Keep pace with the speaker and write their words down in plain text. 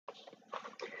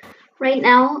Right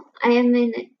now, I am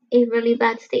in a really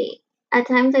bad state. At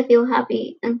times, I feel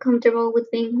happy and comfortable with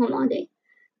being home all day.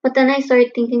 But then I start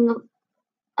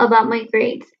about my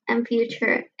grades and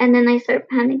future, and then I start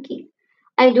panicking.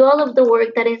 I do all of the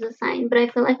work that is assigned, but I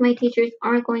feel like my teachers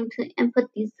aren't going to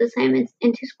input these assignments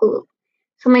into school.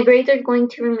 So my grades are going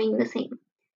to remain the same.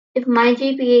 If my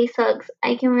GPA sucks,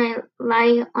 I can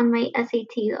rely on my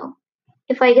SAT though.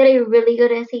 If I get a really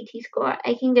good SAT score,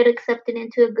 I can get accepted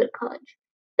into a good college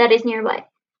that is nearby.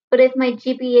 But if my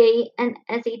GPA and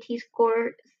SAT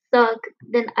score suck,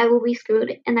 then I will be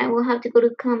screwed and I will have to go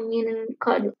to community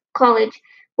college,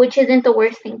 which isn't the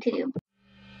worst thing to do.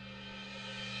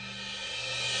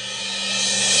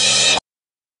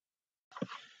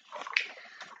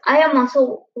 I am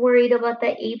also worried about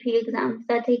the AP exams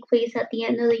that take place at the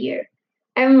end of the year.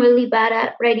 I'm really bad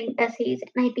at writing essays,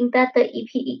 and I think that the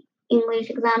AP English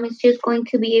exam is just going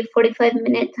to be a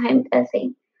 45-minute timed essay.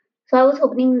 So I was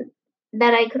hoping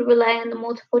that I could rely on the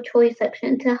multiple choice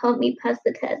section to help me pass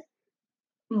the test.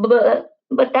 But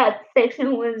that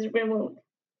section was removed.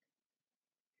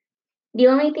 The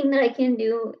only thing that I can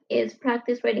do is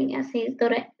practice writing essays so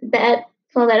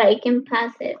that I can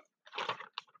pass it.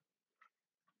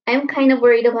 I'm kind of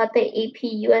worried about the AP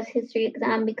US history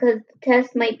exam because the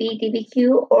test might be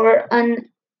DBQ or an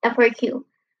FRQ.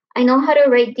 I know how to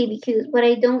write DBQs, but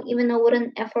I don't even know what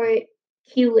an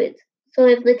FRQ is. So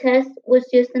if the test was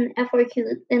just an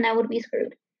FRQ, then I would be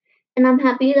screwed. And I'm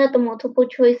happy that the multiple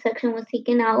choice section was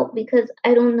taken out because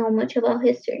I don't know much about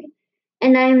history.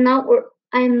 And I am not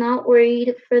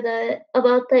worried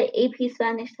about the AP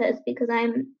Spanish test because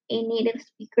I'm a native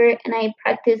speaker and I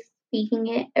practice speaking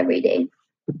it every day.